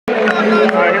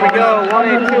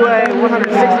182A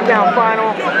 160-pound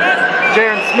final.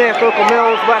 Jaron Smith, Oakland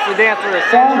Mills, Wes Dantzler,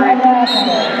 Century.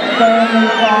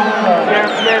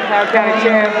 Jaron Smith, Howard County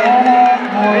champ,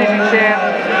 region champ.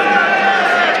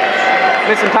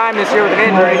 Missing time this year with an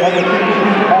injury.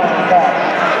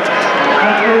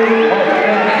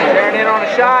 Jaron in on a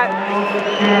shot.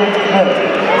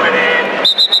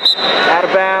 Out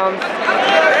of bounds.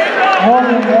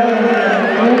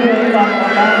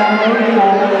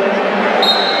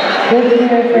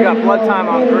 We got blood time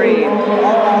on green.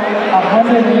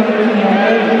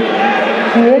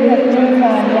 He is a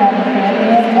two-time champion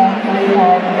and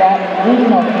three-time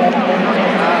regional champion,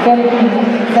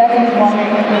 17 seconds, 1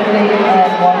 minute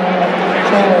and 1 minute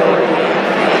third.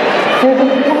 His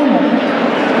opponent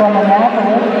from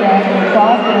Annapolis, Jaron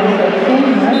Foster, is a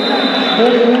senior.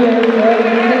 This year,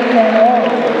 36-0.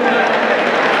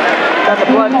 Got the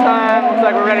blood time. Looks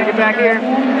like we're ready to get back here.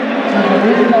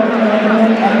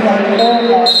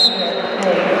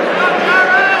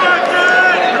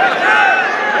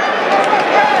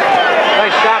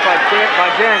 Nice shot by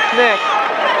Jaron Smith.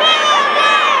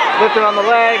 Lifted on the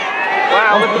leg.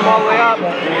 Wow, lift him all the way up.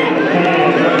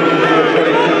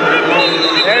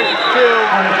 There's the two.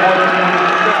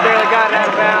 Just barely got it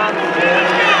out of bounds.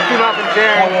 2-0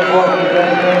 Jaron.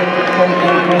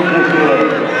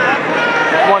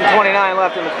 1:29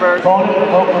 left in the first.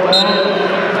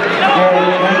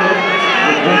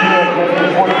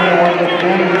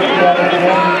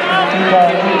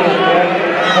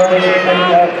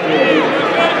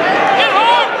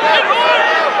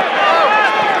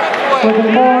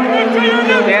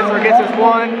 Dantzler gets his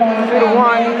one, 2-1.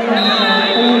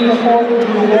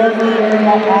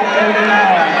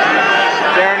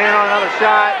 Jaron in on another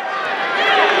shot.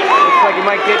 Looks like he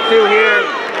might get two here.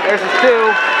 There's his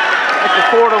two. It's a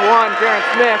 4-1, Jaron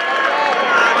Smith.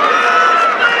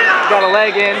 Got a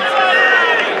leg in.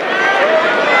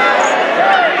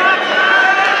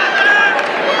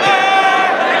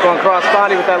 Going cross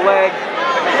body with that leg.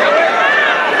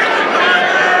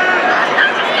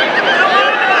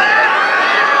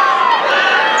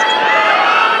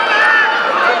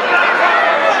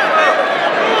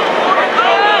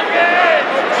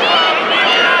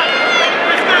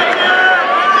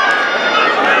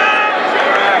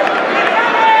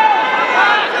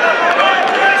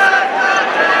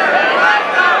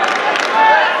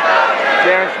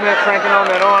 Smith cranking on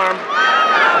that arm.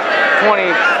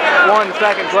 21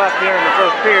 seconds left here in the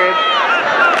first period.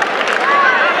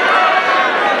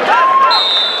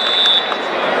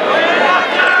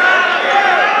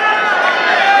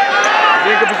 He's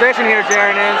in good position here,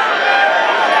 Jaron is.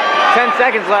 10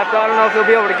 seconds left. I don't know if he'll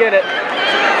be able to get it.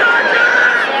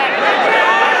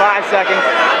 5 seconds.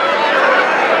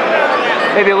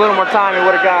 Maybe a little more time, he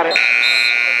would have got it. It's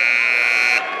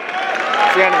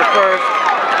the end of the first.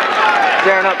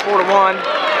 Jaron up 4-1.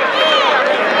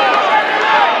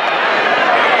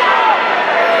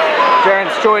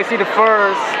 Jaron's choice, he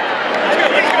defers.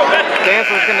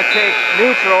 Dantzler's going to take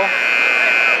neutral.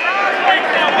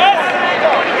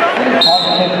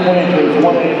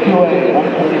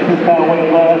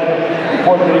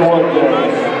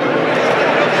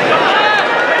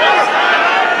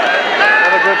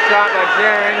 Another good shot by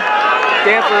Jaron.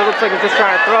 Dantzler looks like he's just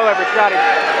trying to throw every shot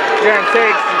Jaron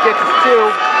takes. He gets his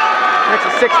two. Makes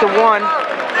it 6-1.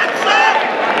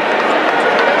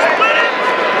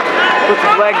 Puts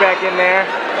his leg back in there.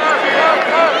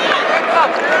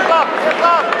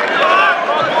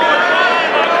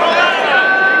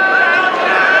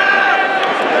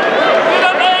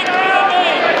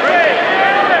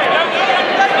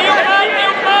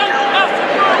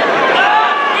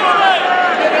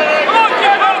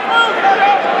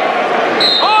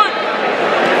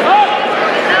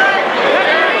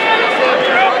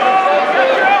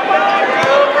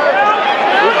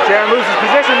 Jaron loses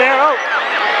position there.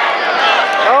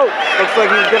 Oh, looks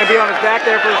like he's going to be on his back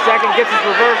there for a second. Gets his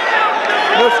reverse.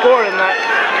 No score in that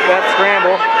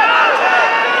scramble.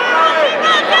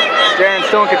 Jaron's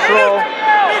still in control.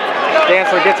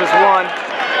 Dantzler gets his one.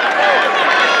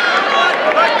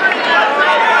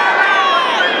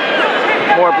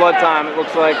 More blood time, it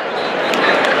looks like.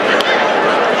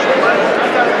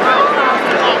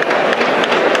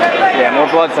 Yeah, more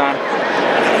blood time.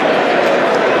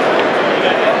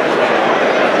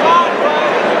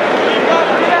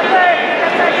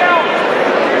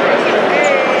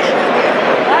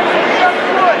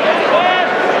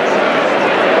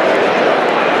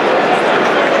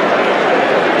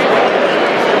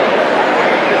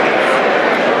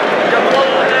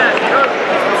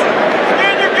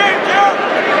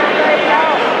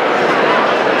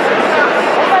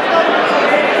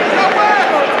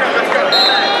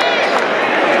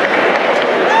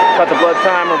 the blood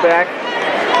timer back.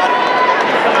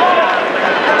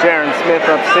 Jaron Smith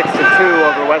up 6-2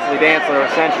 over Wes Dantzler, a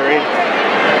century.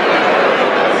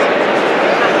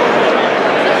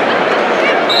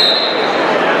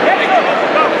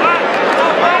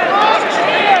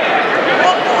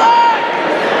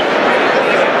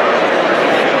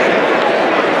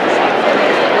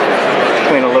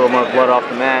 Clean a little more blood off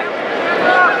the mat.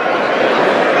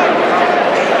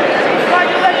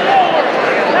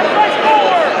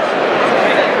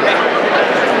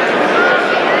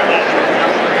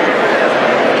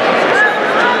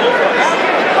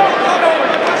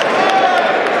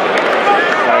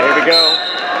 Alright, here we go.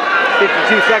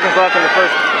 52 seconds left in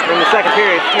the second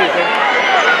period, excuse me.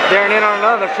 Jaron in on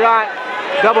another shot.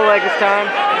 Double leg this time.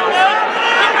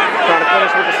 Trying to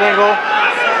finish with the single.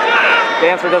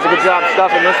 Dantzler does a good job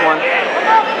stuffing this one.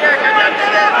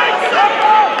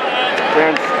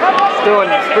 Jaron's still in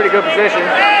a pretty good position.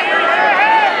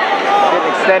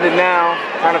 Getting extended now.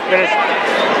 Trying to finish.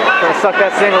 Trying to suck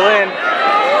that single in.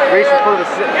 Reaching for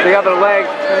the other leg.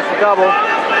 Finish the double.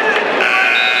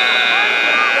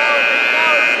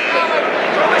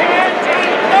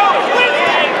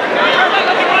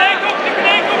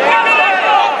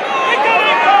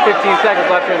 15 seconds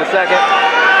left here in the second.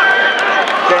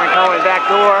 Jaron calling back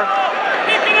door.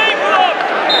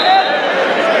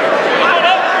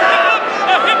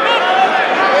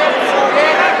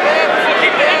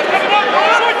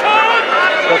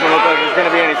 Doesn't look like there's going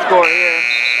to be any score here. At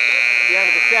the end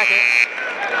of the second.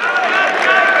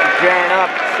 Jaron up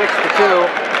 6-2.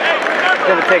 He's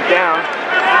going to take down.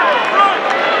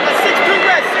 6-2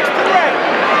 red, 6-2 red.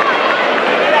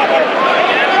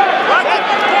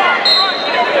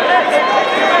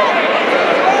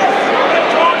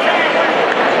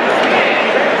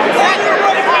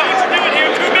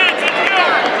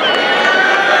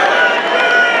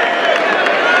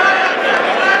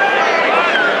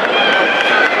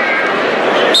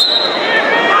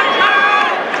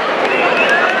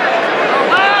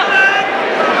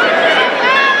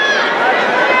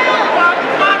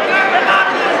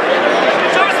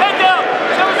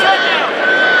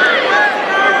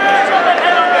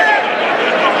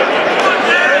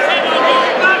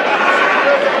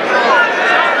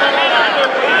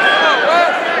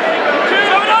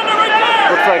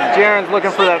 Jaron's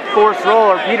looking for that force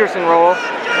roll or Peterson roll.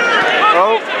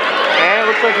 Oh, and it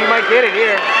looks like he might get it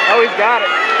here. Oh, he's got it.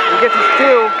 He gets his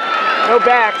two. No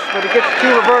backs, but he gets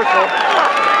two reversal.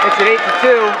 Makes it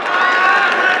 8-2.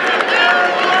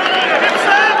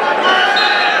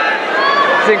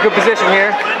 He's in good position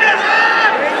here.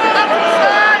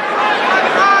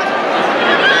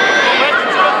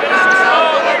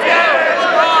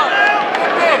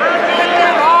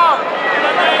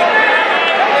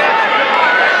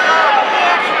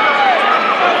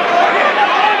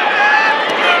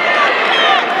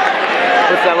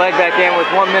 'That leg back in with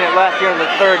 1 minute left here in the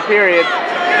third period.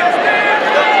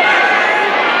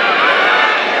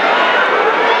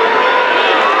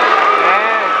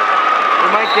 And he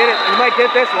might get it. He might get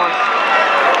this one.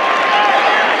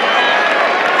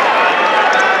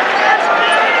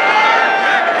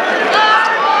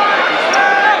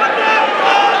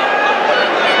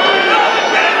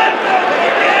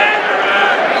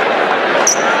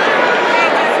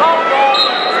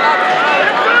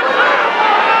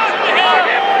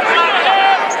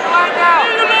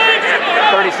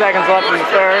 Seconds left in the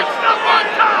third.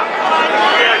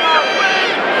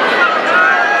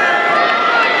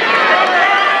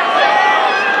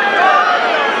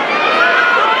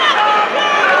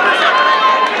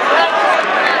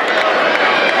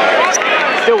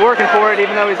 Still working for it,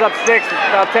 even though he's up 6.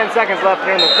 About 10 seconds left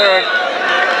here in the third.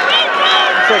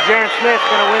 Looks like Jaron Smith's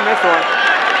going to win this one.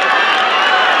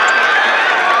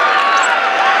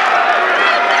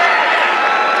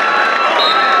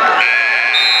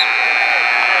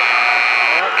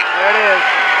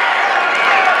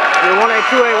 Your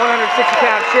 1A2A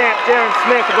 160-pound champ, Jaron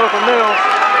Smith of Oakland Mills,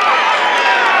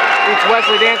 beats Wes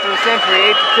Dantzler, a century,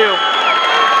 8-2.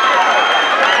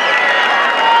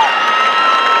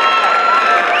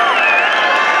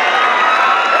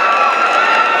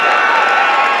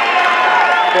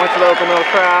 Points to the Oakland Mills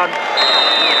crowd.